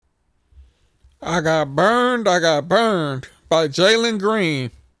I got burned by Jalen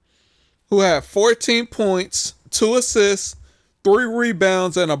Green, who had 14 points, 2 assists, 3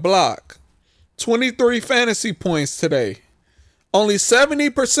 rebounds, and a block. 23 fantasy points today. Only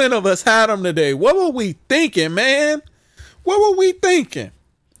 70% of us had him today. What were we thinking, man? What were we thinking?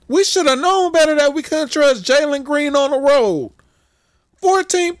 We should have known better that we couldn't trust Jalen Green on the road.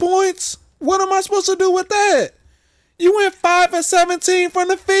 14 points? What am I supposed to do with that? You went 5 of 17 from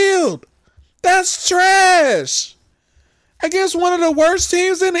the field. That's trash. Against one of the worst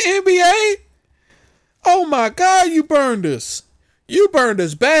teams in the NBA? Oh my God, you burned us. You burned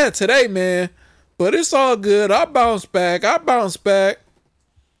us bad today, man. But it's all good. I bounce back.